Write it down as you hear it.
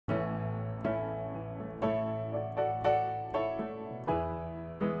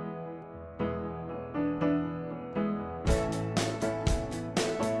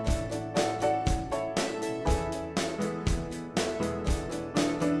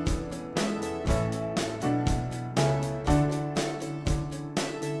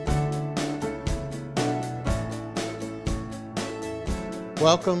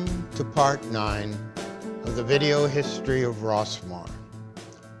Welcome to Part 9 of the video history of Rossmoor.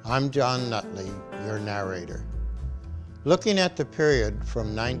 I'm John Nutley, your narrator. Looking at the period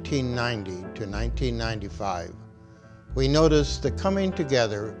from 1990 to 1995, we notice the coming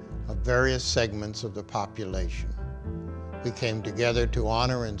together of various segments of the population. We came together to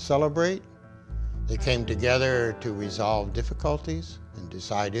honor and celebrate. They came together to resolve difficulties and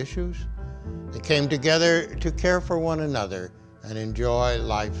decide issues. They came together to care for one another and enjoy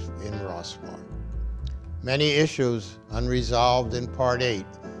life in Rossmoor. Many issues unresolved in Part 8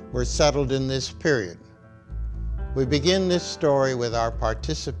 were settled in this period. We begin this story with our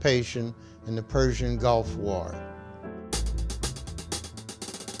participation in the Persian Gulf War.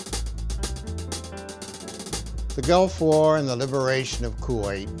 The Gulf War and the liberation of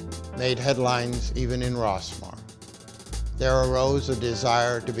Kuwait made headlines even in Rossmoor. There arose a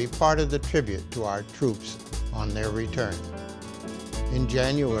desire to be part of the tribute to our troops on their return. In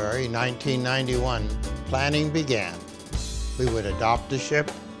January 1991, planning began. We would adopt a ship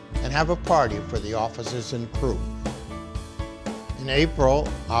and have a party for the officers and crew. In April,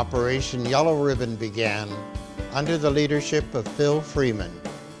 Operation Yellow Ribbon began under the leadership of Phil Freeman.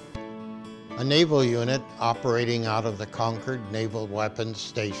 A naval unit operating out of the Concord Naval Weapons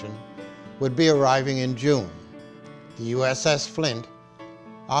Station would be arriving in June. The USS Flint,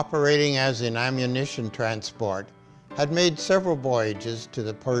 operating as an ammunition transport, had made several voyages to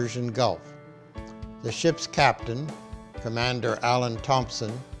the Persian Gulf. The ship's captain, Commander Alan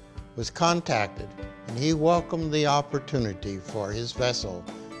Thompson, was contacted, and he welcomed the opportunity for his vessel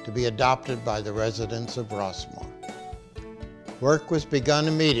to be adopted by the residents of Rossmoor. Work was begun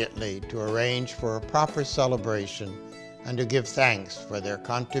immediately to arrange for a proper celebration and to give thanks for their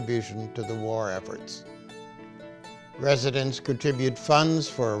contribution to the war efforts. Residents contributed funds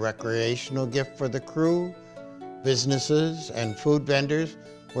for a recreational gift for the crew. Businesses and food vendors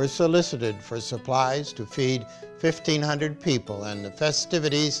were solicited for supplies to feed 1,500 people, and the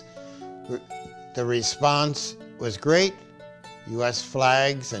festivities, the response was great. U.S.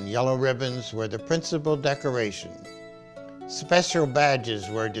 flags and yellow ribbons were the principal decoration. Special badges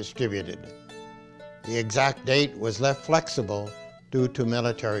were distributed. The exact date was left flexible due to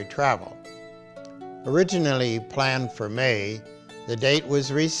military travel. Originally planned for May, the date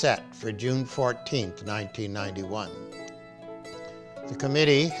was reset for June 14, 1991. The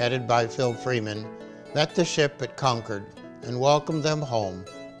committee, headed by Phil Freeman, met the ship at Concord and welcomed them home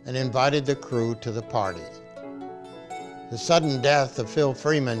and invited the crew to the party. The sudden death of Phil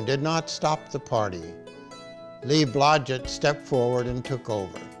Freeman did not stop the party. Lee Blodgett stepped forward and took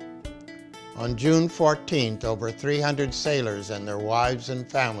over. On June 14th, over 300 sailors and their wives and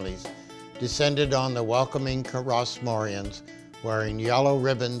families descended on the welcoming Rossmoorians, wearing yellow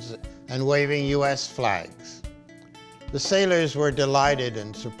ribbons and waving U.S. flags. The sailors were delighted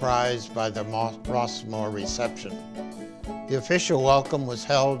and surprised by the Rossmoor reception. The official welcome was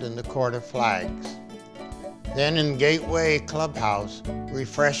held in the Court of Flags. Then in Gateway Clubhouse,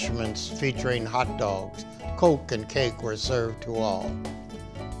 refreshments featuring hot dogs, Coke, and cake were served to all.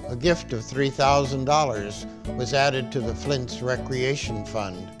 A gift of $3,000 was added to the Flint's Recreation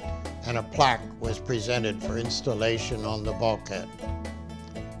Fund, and a plaque was presented for installation on the bulkhead.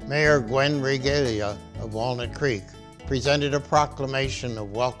 Mayor Gwen Regalia of Walnut Creek presented a proclamation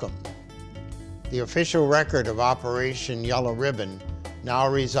of welcome. The official record of Operation Yellow Ribbon now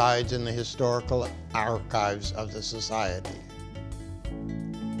resides in the historical archives of the Society.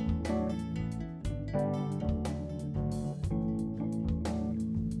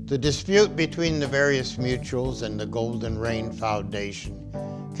 The dispute between the various mutuals and the Golden Rain Foundation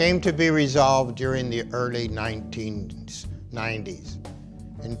came to be resolved during the early 1990s.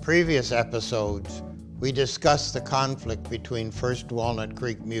 In previous episodes, we discussed the conflict between First Walnut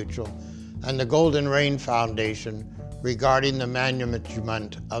Creek Mutual and the Golden Rain Foundation regarding the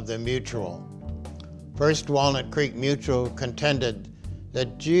management of the mutual. First Walnut Creek Mutual contended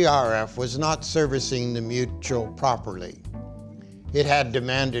that GRF was not servicing the mutual properly. It had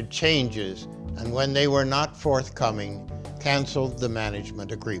demanded changes, and when they were not forthcoming, canceled the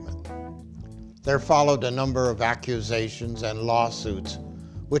management agreement. There followed a number of accusations and lawsuits,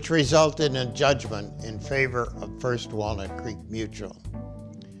 which resulted in a judgment in favor of First Walnut Creek Mutual.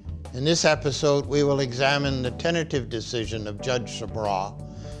 In this episode, we will examine the tentative decision of Judge Sabraw,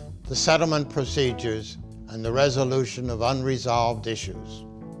 the settlement procedures, and the resolution of unresolved issues.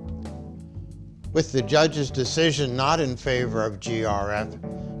 With the judge's decision not in favor of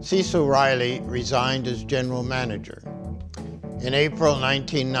GRF, Cecil Riley resigned as general manager. In April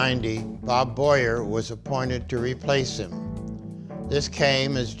 1990, Bob Boyer was appointed to replace him. This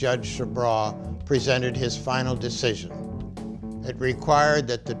came as Judge Sabraw presented his final decision. it required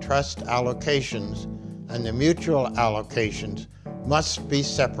that the trust allocations and the mutual allocations must be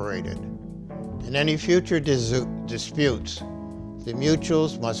separated. In any future disputes, the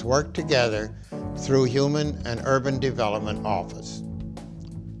mutuals must work together through Human and Urban Development Office.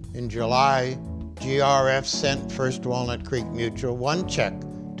 In July, GRF sent First Walnut Creek Mutual one check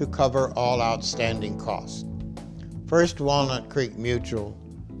to cover all outstanding costs. First Walnut Creek Mutual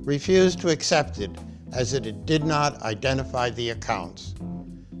refused to accept it as it did not identify the accounts.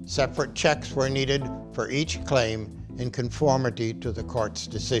 Separate checks were needed for each claim in conformity to the court's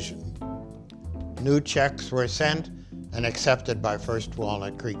decision. New checks were sent and accepted by First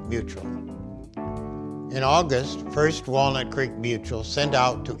Walnut Creek Mutual. In August, First Walnut Creek Mutual sent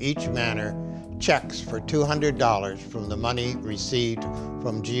out to each manor checks for $200 from the money received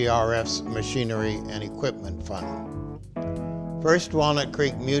from GRF's Machinery and Equipment Fund. First Walnut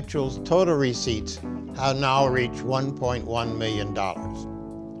Creek Mutual's total receipts have now reached $1.1 million.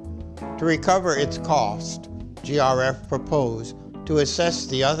 To recover its cost, GRF proposed to assess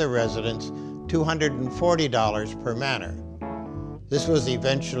the other residents $240 per manor. This was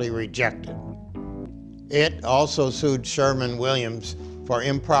eventually rejected. It also sued Sherman-Williams for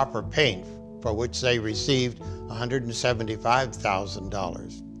improper payment, for which they received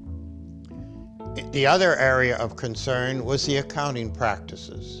 $175,000. The other area of concern was the accounting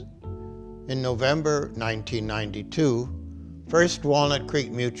practices. In November 1992, First Walnut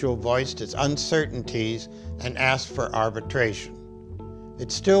Creek Mutual voiced its uncertainties and asked for arbitration.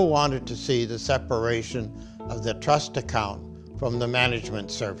 It still wanted to see the separation of the trust account from the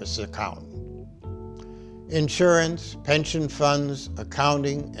management service account. Insurance, pension funds,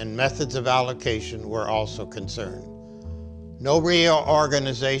 accounting, and methods of allocation were also concerned. No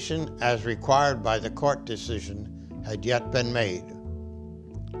reorganization, as required by the court decision, had yet been made.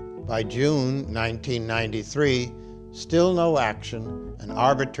 By June 1993, still no action, and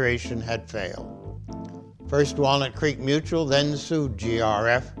arbitration had failed. First Walnut Creek Mutual then sued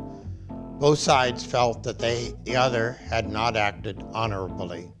GRF. Both sides felt that the other had not acted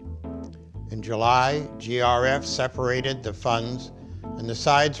honorably. In July, GRF separated the funds and the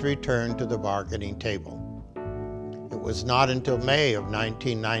sides returned to the bargaining table. It was not until May of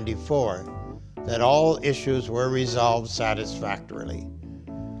 1994 that all issues were resolved satisfactorily.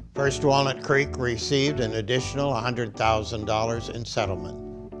 First Walnut Creek received an additional $100,000 in settlement.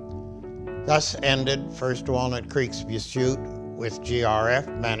 Thus ended First Walnut Creek's dispute with GRF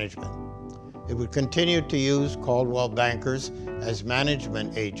management. It would continue to use Coldwell Bankers as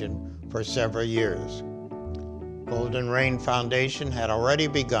management agent for several years. Golden Rain Foundation had already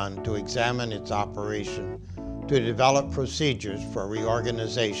begun to examine its operation to develop procedures for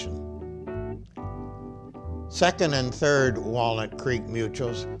reorganization. Second and Third Walnut Creek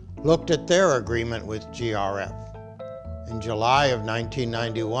Mutuals looked at their agreement with GRF. In July of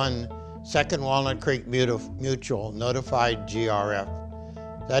 1991, Second Walnut Creek Mutual notified GRF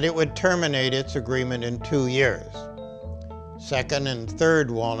that it would terminate its agreement in 2 years. Second and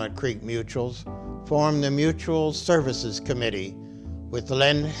Third Walnut Creek Mutuals formed the Mutual Services Committee with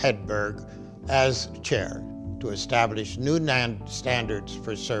Len Hedberg as chair to establish new standards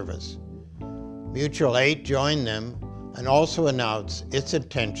for service. Mutual 8 joined them and also announced its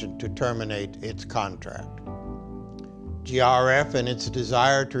intention to terminate its contract. GRF, in its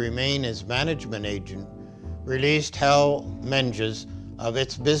desire to remain as management agent, released Hal Menges of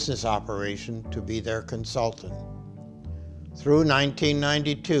its business operation to be their consultant. Through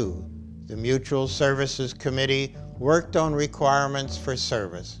 1992, the Mutual Services Committee worked on requirements for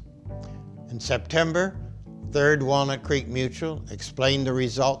service. In September, Third Walnut Creek Mutual explained the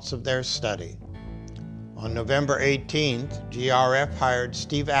results of their study. On November 18th, GRF hired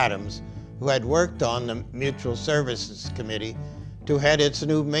Steve Adams, who had worked on the Mutual Services Committee, to head its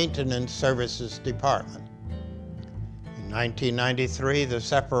new Maintenance Services Department. In 1993, the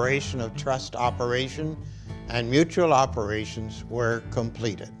separation of trust operation and mutual operations were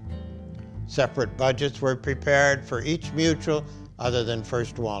completed. Separate budgets were prepared for each mutual other than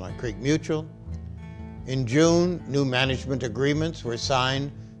First Walnut Creek Mutual. In June, new management agreements were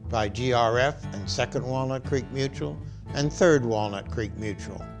signed by GRF and Second Walnut Creek Mutual and Third Walnut Creek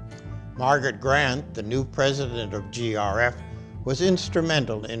Mutual. Margaret Grant, the new president of GRF, was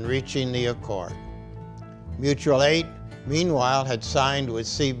instrumental in reaching the accord. Mutual 8, meanwhile, had signed with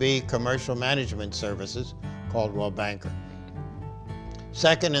CB Commercial Management Services, Coldwell Banker.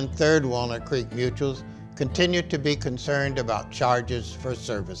 Second and Third Walnut Creek Mutuals continued to be concerned about charges for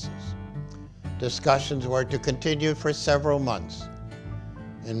services. Discussions were to continue for several months.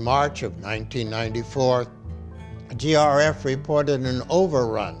 In March of 1994, GRF reported an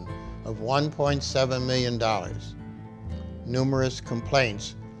overrun of $1.7 million. numerous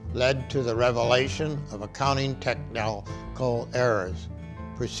complaints led to the revelation of accounting technical errors.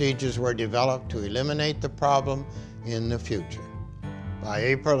 Procedures were developed to eliminate the problem in the future. By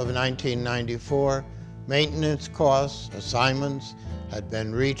April of 1994, maintenance costs assignments had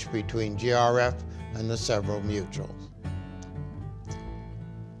been reached between GRF and the several mutuals.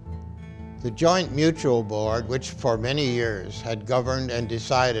 The Joint Mutual Board, which for many years had governed and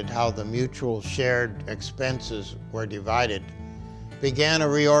decided how the mutual shared expenses were divided, began a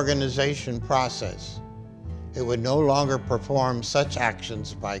reorganization process. It would no longer perform such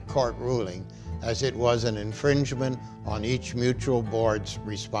actions by court ruling, as it was an infringement on each mutual board's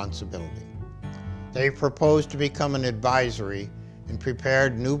responsibility. They proposed to become an advisory and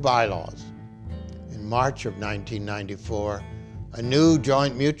prepared new bylaws. In March of 1994, a new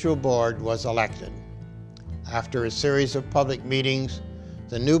joint mutual board was elected. After a series of public meetings,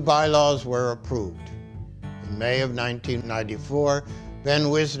 the new bylaws were approved. In May of 1994, Ben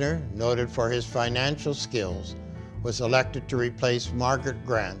Wisner, noted for his financial skills, was elected to replace Margaret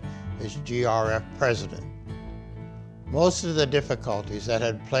Grant as GRF president. Most of the difficulties that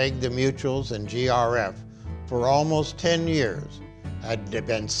had plagued the mutuals and GRF for almost 10 years had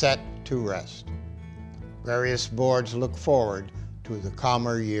been set to rest. Various boards look forward to the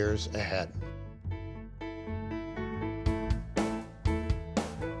calmer years ahead.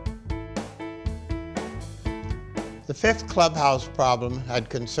 The fifth clubhouse problem had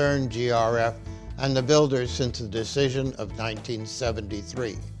concerned GRF and the builders since the decision of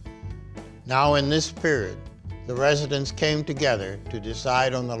 1973. Now in this period, the residents came together to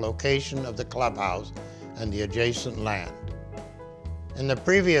decide on the location of the clubhouse and the adjacent land. In the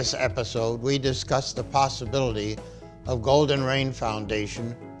previous episode, we discussed the possibility of Golden Rain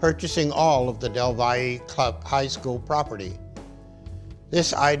Foundation purchasing all of the Del Valle High School property.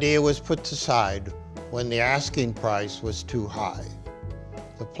 This idea was put aside when the asking price was too high.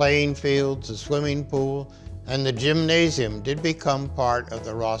 The playing fields, the swimming pool, and the gymnasium did become part of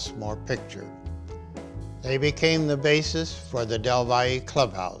the Rossmoor picture. They became the basis for the Del Valle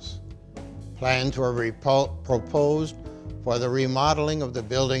Clubhouse. Plans were proposed for the remodeling of the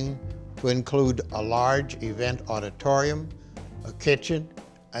building to include a large event auditorium, a kitchen,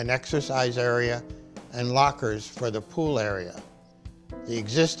 an exercise area, and lockers for the pool area. The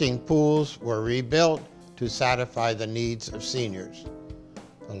existing pools were rebuilt to satisfy the needs of seniors.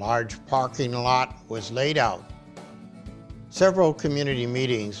 A large parking lot was laid out. Several community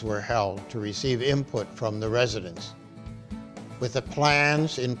meetings were held to receive input from the residents. With the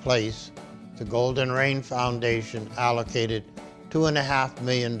plans in place, the Golden Rain Foundation allocated $2.5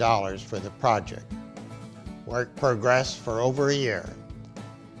 million for the project. Work progressed for over a year.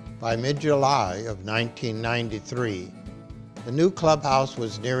 By mid-July of 1993, the new clubhouse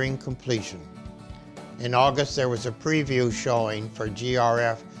was nearing completion. In August, there was a preview showing for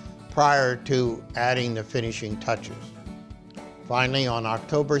GRF prior to adding the finishing touches. Finally, on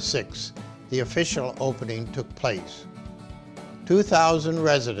October 6, the official opening took place. 2,000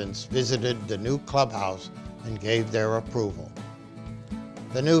 residents visited the new clubhouse and gave their approval.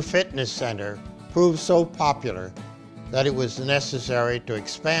 The new fitness center proved so popular that it was necessary to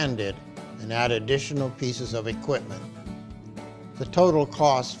expand it and add additional pieces of equipment. The total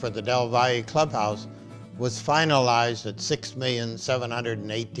cost for the Del Valle Clubhouse was finalized at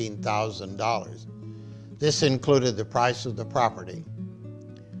 $6,718,000. This included the price of the property.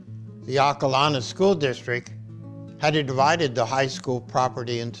 The Acalanes School District had divided the high school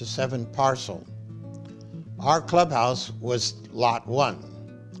property into 7 parcels. Our clubhouse was Lot 1.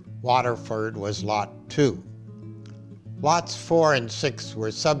 Waterford was Lot 2. Lots 4 and 6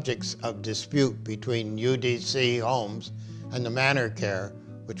 were subjects of dispute between UDC Homes and the Manor Care,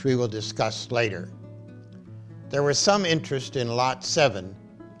 which we will discuss later. There was some interest in Lot 7,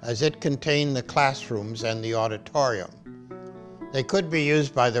 as it contained the classrooms and the auditorium. They could be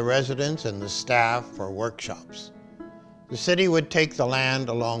used by the residents and the staff for workshops. The city would take the land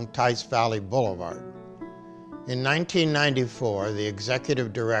along Tice Valley Boulevard. In 1994, the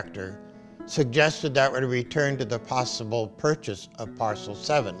executive director suggested that we return to the possible purchase of Parcel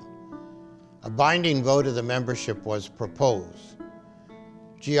 7. A binding vote of the membership was proposed.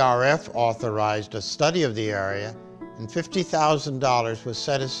 GRF authorized a study of the area, and $50,000 was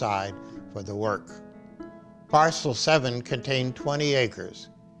set aside for the work. Parcel 7 contained 20 acres.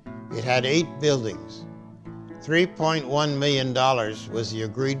 It had 8 buildings. $3.1 million was the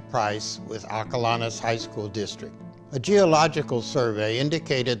agreed price with Acalanes High School District. A geological survey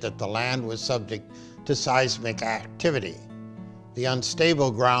indicated that the land was subject to seismic activity. The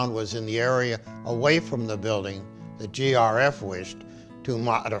unstable ground was in the area away from the building that GRF wished to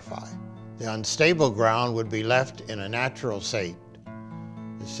modify. The unstable ground would be left in a natural state.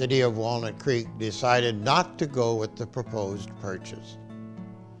 The city of Walnut Creek decided not to go with the proposed purchase.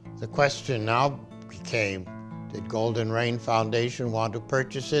 The question now became, did Golden Rain Foundation want to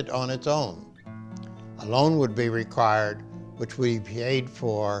purchase it on its own? A loan would be required, which would be paid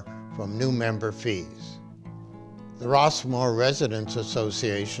for from new member fees. The Rossmoor Residents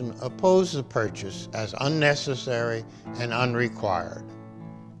Association opposed the purchase as unnecessary and unrequired.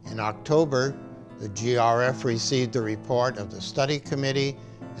 In October, the GRF received the report of the study committee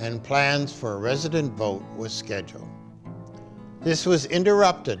and plans for a resident vote was scheduled. This was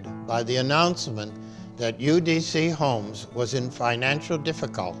interrupted by the announcement that UDC Homes was in financial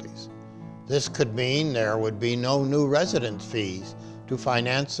difficulties. This could mean there would be no new residence fees to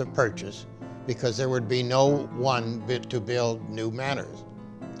finance the purchase because there would be no one to build new manors.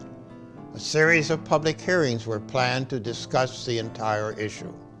 A series of public hearings were planned to discuss the entire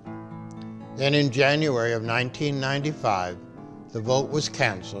issue. Then in January of 1995, the vote was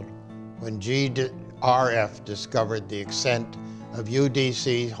canceled when GRF discovered the extent of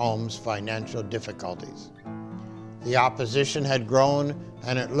UDC Homes' financial difficulties. The opposition had grown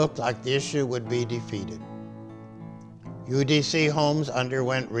and it looked like the issue would be defeated. UDC Homes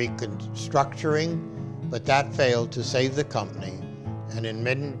underwent reconstructuring, but that failed to save the company, and in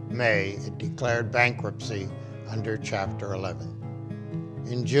mid-May it declared bankruptcy under Chapter 11.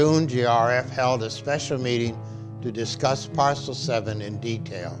 In June, GRF held a special meeting to discuss Parcel 7 in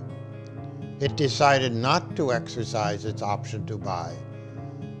detail. It decided not to exercise its option to buy.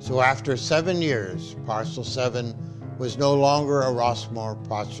 So after 7 years, Parcel 7 was no longer a Rossmoor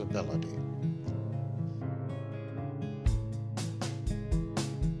possibility.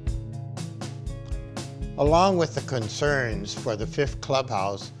 Along with the concerns for the 5th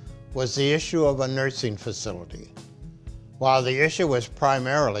clubhouse was the issue of a nursing facility. While the issue was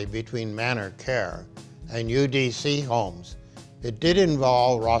primarily between Manor Care and UDC Homes, it did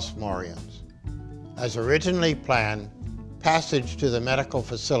involve Rossmoorians. As originally planned, passage to the medical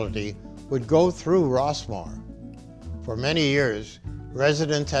facility would go through Rossmoor. For many years,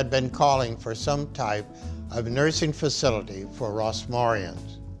 residents had been calling for some type of nursing facility for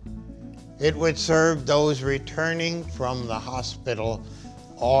Rossmoorians. It would serve those returning from the hospital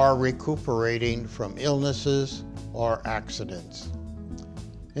or recuperating from illnesses or accidents.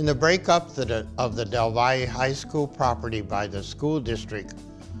 In the breakup of the Del Valle High School property by the school district,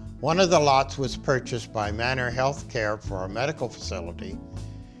 one of the lots was purchased by Manor Health Care for a medical facility.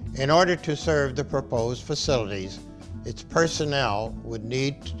 In order to serve the proposed facilities, its personnel would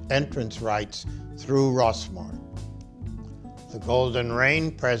need entrance rights through Rossmoor. The Golden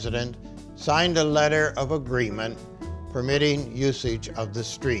Rain president signed a letter of agreement permitting usage of the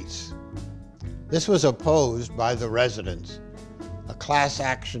streets. This was opposed by the residents. A class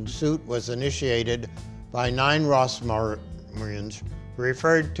action suit was initiated by 9 Rossmoorians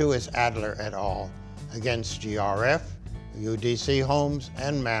referred to as Adler et al. Against GRF, UDC Homes,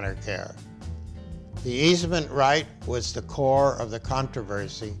 and Manor Care. The easement right was the core of the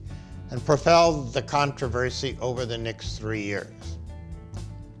controversy and propelled the controversy over the next 3 years.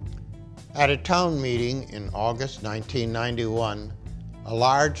 At a town meeting in August 1991, a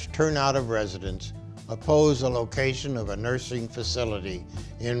large turnout of residents opposed the location of a nursing facility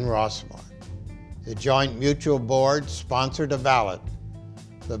in Rossmoor. The Joint Mutual Board sponsored a ballot.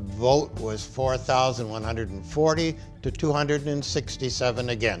 The vote was 4,140 to 267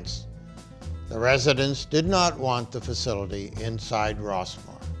 against. The residents did not want the facility inside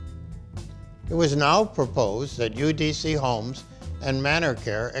Rossmoor. It was now proposed that UDC Homes and Manor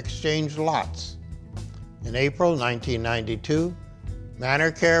Care exchanged lots. In April 1992,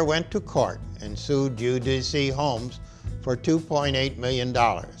 Manor Care went to court and sued UDC Homes for $2.8 million.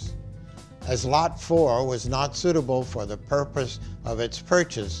 As Lot 4 was not suitable for the purpose of its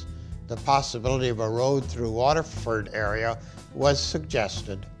purchase, the possibility of a road through Waterford area was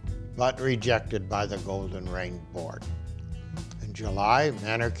suggested, but rejected by the Golden Rain Board. In July,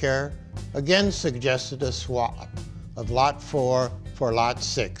 Manor Care again suggested a swap of Lot 4 for Lot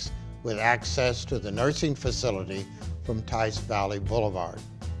 6 with access to the nursing facility from Tice Valley Boulevard.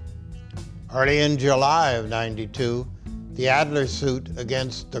 Early in July of '92, the Adler suit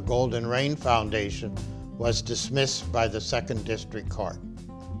against the Golden Rain Foundation was dismissed by the 2nd District Court.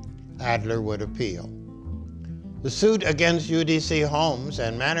 Adler would appeal. The suit against UDC Homes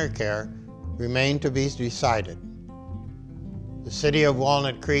and Manor Care remained to be decided. The city of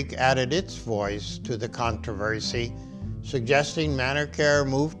Walnut Creek added its voice to the controversy, suggesting Manor Care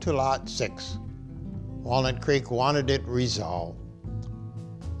move to Lot 6. Walnut Creek wanted it resolved.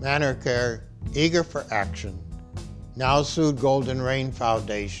 Manor Care, eager for action, now sued Golden Rain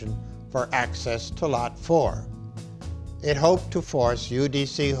Foundation for access to Lot 4. It hoped to force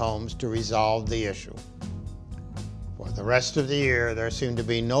UDC Homes to resolve the issue. For the rest of the year, there seemed to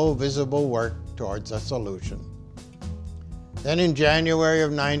be no visible work towards a solution. Then in January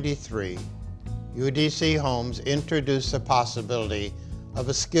of '93, UDC Homes introduced the possibility of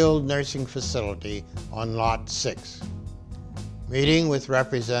a skilled nursing facility on Lot 6. Meeting with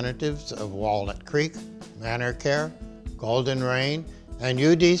representatives of Walnut Creek, Manor Care, Golden Rain, and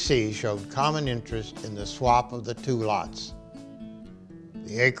UDC showed common interest in the swap of the two lots.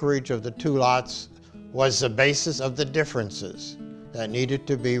 The acreage of the two lots was the basis of the differences that needed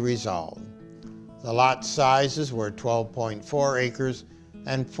to be resolved. The lot sizes were 12.4 acres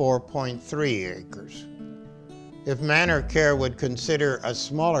and 4.3 acres. If Manor Care would consider a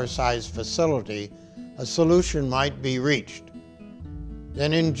smaller size facility, a solution might be reached.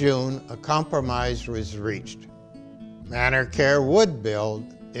 Then in June, a compromise was reached. Manor Care would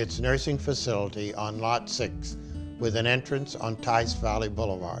build its nursing facility on Lot 6 with an entrance on Tice Valley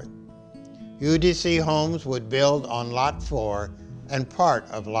Boulevard. UDC Homes would build on Lot 4 and part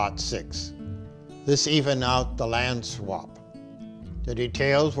of Lot 6. This evened out the land swap. The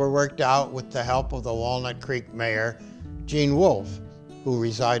details were worked out with the help of the Walnut Creek Mayor, Gene Wolfe, who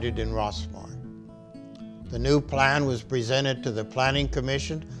resided in Rossmoor. The new plan was presented to the Planning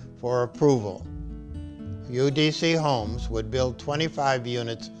Commission for approval. UDC Homes would build 25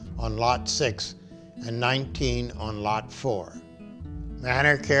 units on Lot 6 and 19 on Lot 4.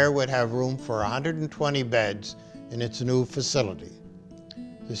 Manor Care would have room for 120 beds in its new facility.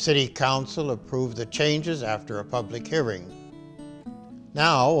 The City Council approved the changes after a public hearing.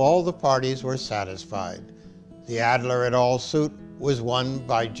 Now all the parties were satisfied. The Adler et al. Suit was won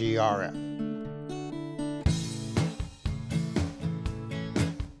by GRF.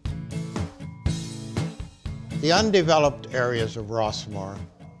 The undeveloped areas of Rossmoor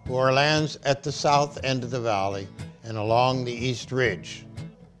were lands at the south end of the valley and along the East Ridge.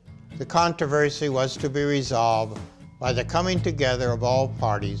 The controversy was to be resolved by the coming together of all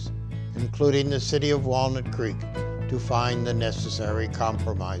parties, including the City of Walnut Creek, to find the necessary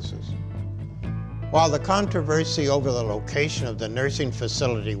compromises. While the controversy over the location of the nursing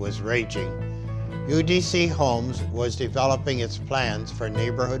facility was raging, UDC Homes was developing its plans for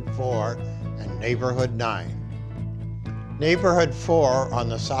Neighborhood 4 and Neighborhood 9. Neighborhood 4 on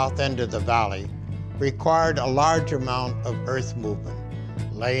the south end of the valley required a large amount of earth movement,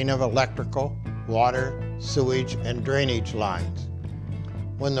 laying of electrical, water, sewage, and drainage lines.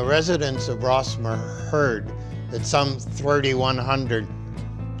 When the residents of Rossmoor heard that some 3,100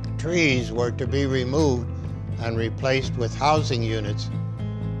 trees were to be removed and replaced with housing units,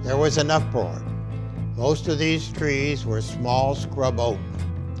 there was an uproar. Most of these trees were small scrub oak.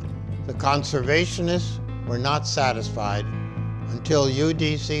 The conservationists were not satisfied until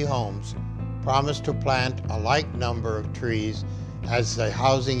UDC Homes promised to plant a like number of trees as the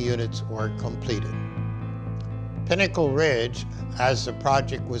housing units were completed. Pinnacle Ridge, as the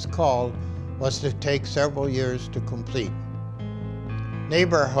project was called, was to take several years to complete.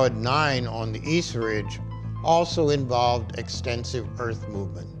 Neighborhood 9 on the East Ridge also involved extensive earth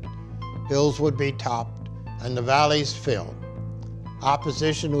movement. Hills would be topped and the valleys filled.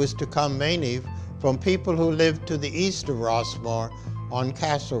 Opposition was to come mainly from people who lived to the east of Rossmoor on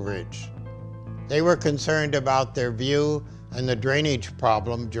Castle Ridge. They were concerned about their view and the drainage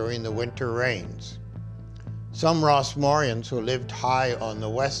problem during the winter rains. Some Rossmoorians who lived high on the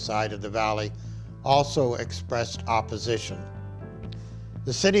west side of the valley also expressed opposition.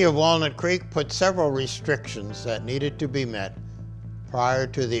 The City of Walnut Creek put several restrictions that needed to be met prior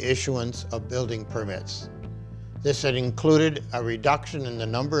to the issuance of building permits. This had included a reduction in the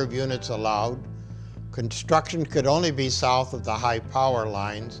number of units allowed. Construction could only be south of the high power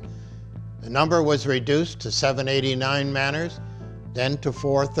lines. The number was reduced to 789 manors, then to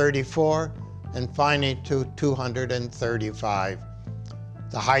 434, and finally to 235.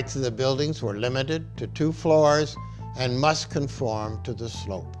 The heights of the buildings were limited to 2 floors and must conform to the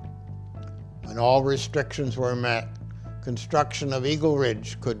slope. When all restrictions were met, construction of Eagle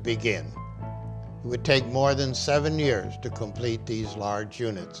Ridge could begin. It would take more than 7 years to complete these large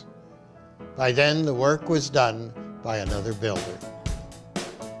units. By then, the work was done by another builder.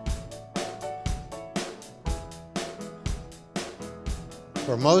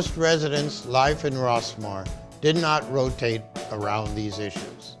 For most residents, life in Rossmoor did not rotate around these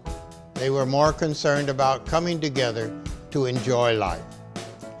issues. They were more concerned about coming together to enjoy life.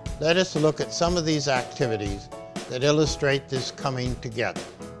 Let us look at some of these activities that illustrate this coming together.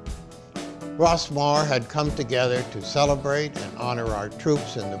 Rossmoor had come together to celebrate and honor our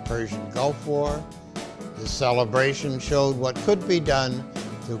troops in the Persian Gulf War. This celebration showed what could be done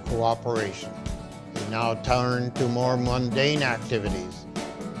through cooperation. They now turned to more mundane activities.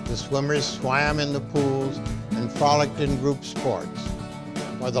 The swimmers swam in the pools and frolicked in group sports.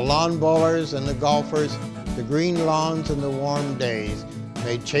 For the lawn bowlers and the golfers, the green lawns and the warm days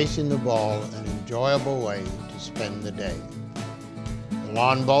made chasing the ball an enjoyable way to spend the day. The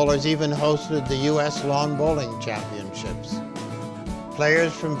lawn bowlers even hosted the U.S. Lawn Bowling Championships.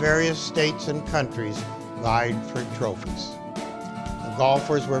 Players from various states and countries vied for trophies. The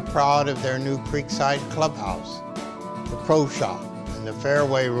golfers were proud of their new Creekside clubhouse. The pro shop and the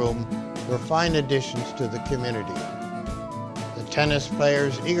fairway room were fine additions to the community. The tennis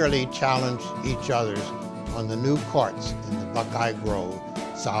players eagerly challenged each other on the new courts in the Buckeye Grove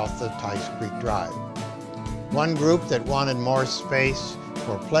south of Tice Creek Drive. One group that wanted more space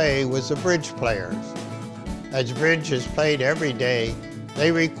for play was the bridge players. As bridge is played every day,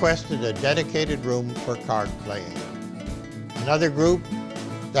 they requested a dedicated room for card playing. Another group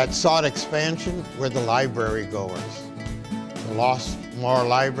that sought expansion were the library goers. The Rossmoor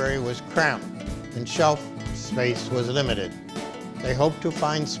Library was cramped and shelf space was limited. They hoped to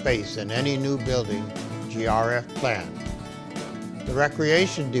find space in any new building GRF planned. The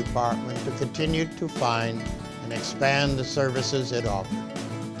Recreation Department continued to find and expand the services it offered.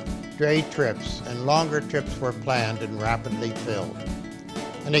 Day trips and longer trips were planned and rapidly filled.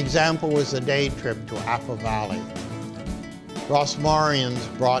 An example was the day trip to Apple Valley.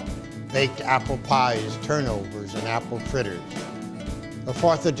 Rossmoorians brought baked apple pies, turnovers, and apple fritters. The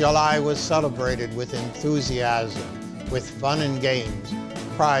 4th of July was celebrated with enthusiasm, with fun and games,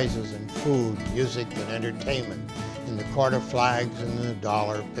 prizes and food, music and entertainment in the Court of Flags and the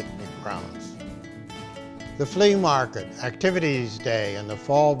Dollar Picnic Grounds. The flea market, activities day, and the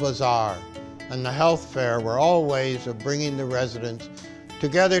fall bazaar and the health fair were all ways of bringing the residents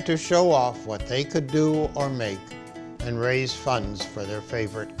together to show off what they could do or make and raise funds for their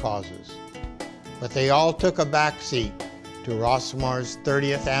favorite causes. But they all took a back seat to Rossmoor's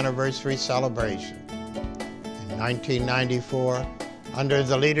 30th anniversary celebration. In 1994, under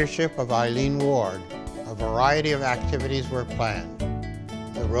the leadership of Eileen Ward, a variety of activities were planned.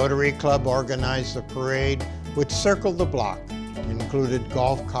 The Rotary Club organized a parade which circled the block and included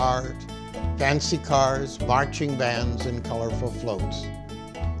golf carts, fancy cars, marching bands, and colorful floats.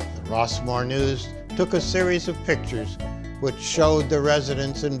 The Rossmoor News took a series of pictures which showed the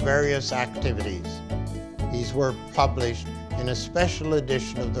residents in various activities. These were published in a special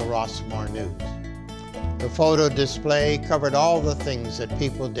edition of the Rossmoor News. The photo display covered all the things that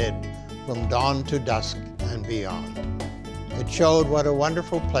people did from dawn to dusk and beyond. It showed what a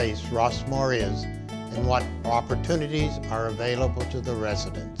wonderful place Rossmoor is and what opportunities are available to the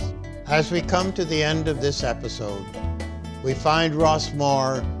residents. As we come to the end of this episode, we find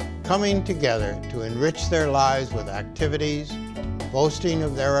Rossmoor coming together to enrich their lives with activities, boasting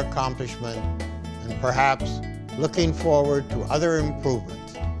of their accomplishment, and perhaps looking forward to other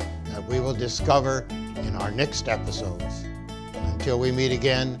improvements that we will discover in our next episodes. Until we meet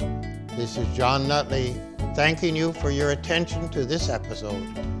again, this is John Nutley thanking you for your attention to this episode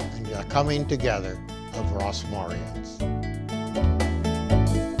and your coming together of Rossmoorians.